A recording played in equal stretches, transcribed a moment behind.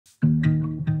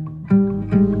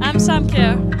Sam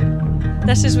Kerr.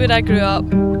 This is where I grew up.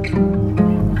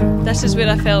 This is where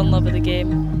I fell in love with the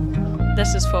game.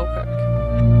 This is Falkirk.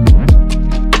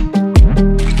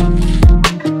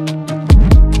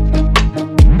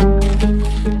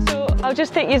 So I'll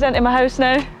just take you into my house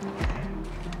now.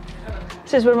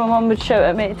 This is where my mum would shout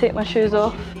at me to take my shoes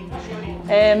off.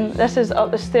 This is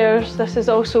up the stairs. This is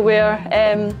also where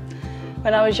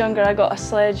when I was younger I got a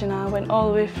sledge and I went all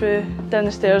the way through down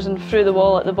the stairs and through the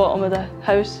wall at the bottom of the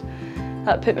house.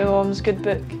 That put my mum's good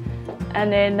book.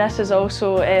 And then this is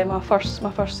also my first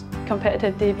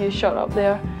competitive debut shot up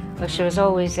there. Well, she was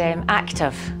always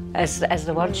active, as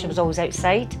the word. She was always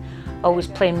outside, always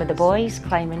playing with the boys,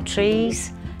 climbing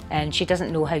trees, and she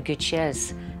doesn't know how good she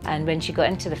is. And when she got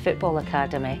into the football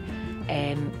academy,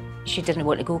 she didn't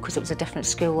want to go because it was a different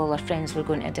school. All her friends were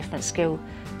going to a different school.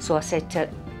 So I said to her,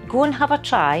 go and have a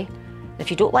try. If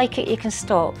you don't like it, you can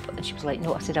stop. And she was like,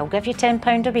 no. I said, I'll give you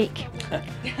 £10 a week.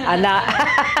 And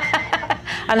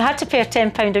that, and I had to pay her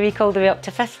 £10 a week all the way up to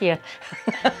 5th year.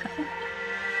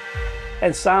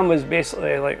 And Sam was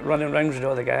basically like running rings with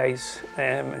all the guys,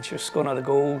 and she was scoring all the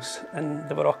goals, and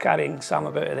they were all carrying Sam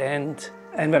about at the end.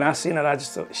 And when I seen her, I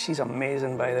just thought, she's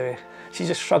amazing, by the way. She's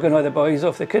just shrugging all the boys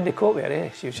off. They couldn't cope with her, eh?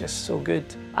 She was just so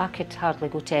good. I could hardly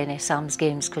go to any of Sam's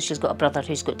games because she's got a brother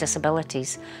who's got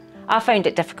disabilities. I found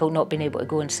it difficult not being able to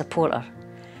go and support her.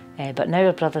 But now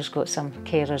her brother's got some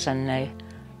carers in now.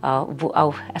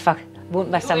 If I won't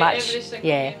miss a match,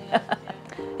 yeah.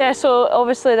 Yeah, so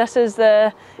obviously this is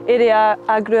the area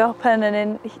I grew up in, and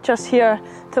then just here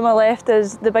to my left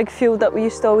is the big field that we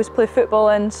used to always play football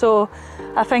in. So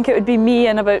I think it would be me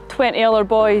and about 20 other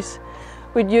boys.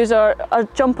 We'd use our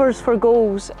jumpers for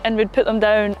goals and we'd put them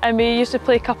down, and we used to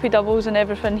play cuppy doubles and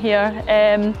everything here.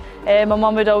 My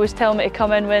mum would always tell me to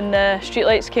come in when the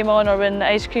streetlights came on or when the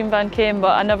ice cream van came,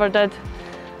 but I never did.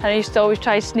 And I used to always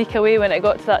try to sneak away when it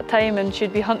got to that time, and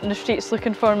she'd be hunting the streets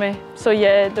looking for me. So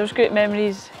yeah, there's great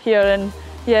memories here, and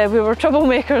yeah, we were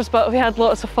troublemakers, but we had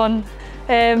lots of fun.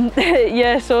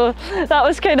 Yeah, so that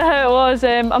was kind of how it was.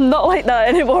 I'm not like that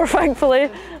anymore, thankfully,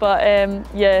 but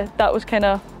yeah, that was kind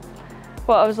of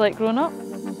what I was like growing up.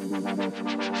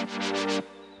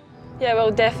 Yeah, well,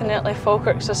 definitely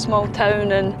Falkirk's a small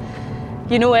town, and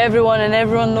you know everyone and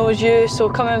everyone knows you, so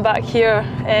coming back here,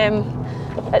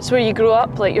 it's where you grow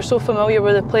up. Like, you're so familiar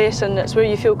with the place and it's where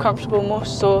you feel comfortable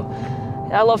most. So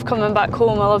I love coming back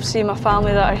home. I love seeing my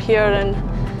family that are here, and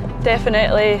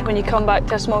definitely when you come back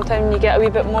to a small town you get a wee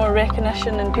bit more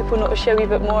recognition and people notice you a wee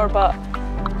bit more. But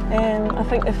I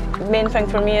think the main thing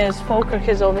for me is Falkirk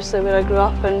is obviously where I grew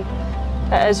up, and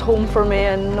it is home for me,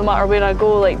 and no matter where I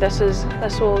go, like this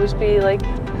will always be like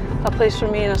a place for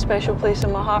me and a special place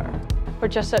in my heart. We're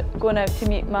just going out to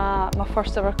meet my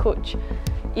first ever coach,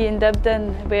 Ian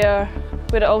Dibden, where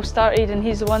it all started, and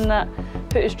he's the one that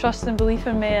put his trust and belief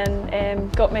in me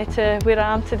and got me to where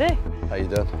I am today. How you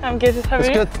doing? I'm good. How are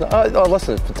you? It's good. Oh,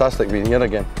 listen, it's fantastic being here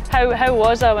again. How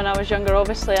was I when I was younger?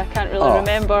 Obviously, I can't really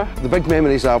remember. The big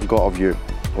memories I've got of you,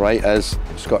 right, is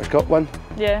Scottish Cup win.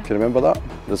 Yeah. Can you remember that?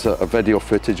 There's a video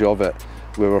footage of it.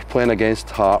 We were playing against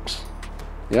Hearts.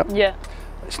 Yep. Yeah.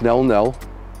 It's 0-0.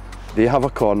 They have a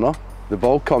corner. The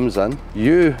ball comes in.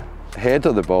 You head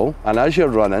of the ball, and as you're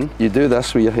running, you do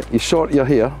this where you short your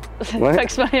hair, right?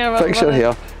 Fix my hair. Fix your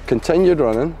hair. Continued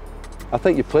running. I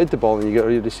think you played the ball and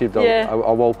you received a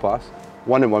wall pass.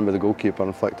 1-on-1 with the goalkeeper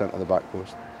and flicked into the back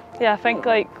post. Yeah, I think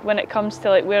like when it comes to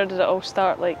like where did it all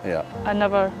start, like I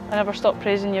never stopped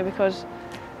praising you, because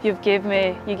you gave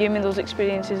me those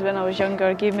experiences when I was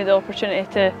younger, gave me the opportunity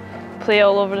to play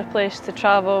all over the place, to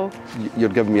travel. You're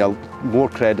giving me more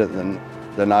credit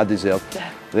than I deserved.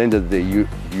 Yeah. At the end of the day,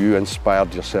 you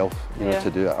inspired yourself, you know,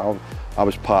 to do it. I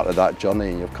was part of that journey,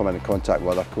 and you've come into contact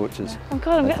with other coaches. Oh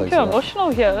God, I'm getting too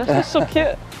emotional here. This is so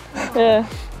cute. Yeah.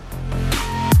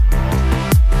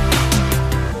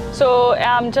 So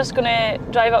I'm just going to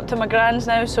drive up to my gran's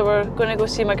now, so we're going to go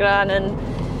see my gran and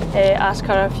ask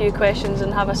her a few questions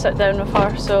and have a sit down with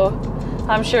her. So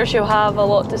I'm sure she'll have a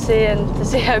lot to say, and to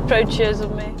say how proud she is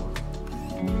of me.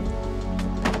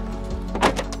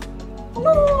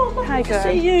 Oh, hi, Gran.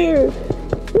 Good to see you.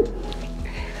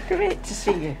 Great to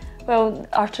see you. Well,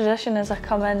 our tradition is I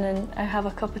come in and I have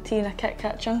a cup of tea and a Kit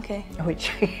Kat chunky. Oh,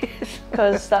 jeez.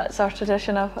 Because that's our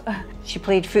tradition of. She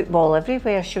played football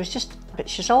everywhere. But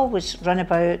she's always run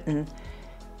about, and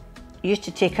used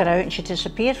to take her out and she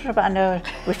disappeared for about an hour.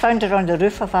 We found her on the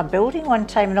roof of a building one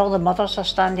time, and all the mothers are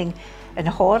standing in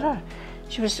horror.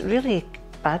 She was really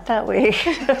bad that way.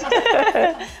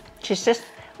 She's just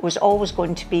was always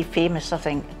going to be famous, I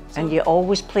think. And you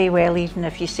always play well even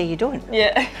if you say you don't.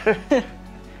 Yeah.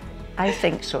 I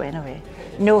think so anyway.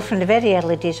 No, from the very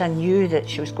early days I knew that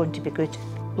she was going to be good.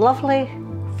 Lovely,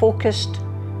 focused,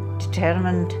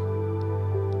 determined,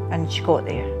 and she got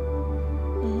there.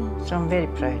 So I'm very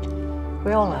proud.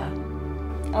 We all are.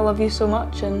 I love you so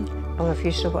much, and I love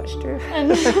you so much too.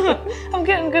 And I'm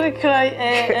gonna cry,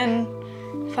 and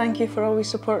thank you for always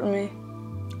supporting me.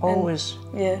 Always,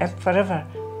 yeah, forever,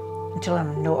 until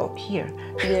I'm not up here.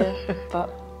 Yeah,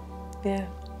 but yeah,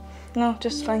 no,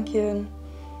 just thank you, and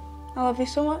I love you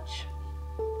so much.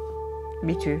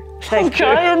 Me too. I'm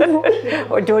crying.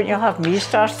 Oh, don't you have me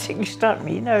starting? Start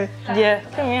me now. Yeah,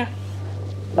 come here.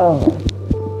 Oh,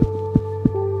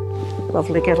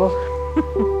 lovely girl.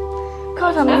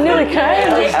 God, I'm nearly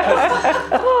crying.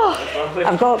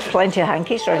 I've got plenty of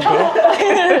hankies around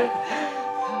here.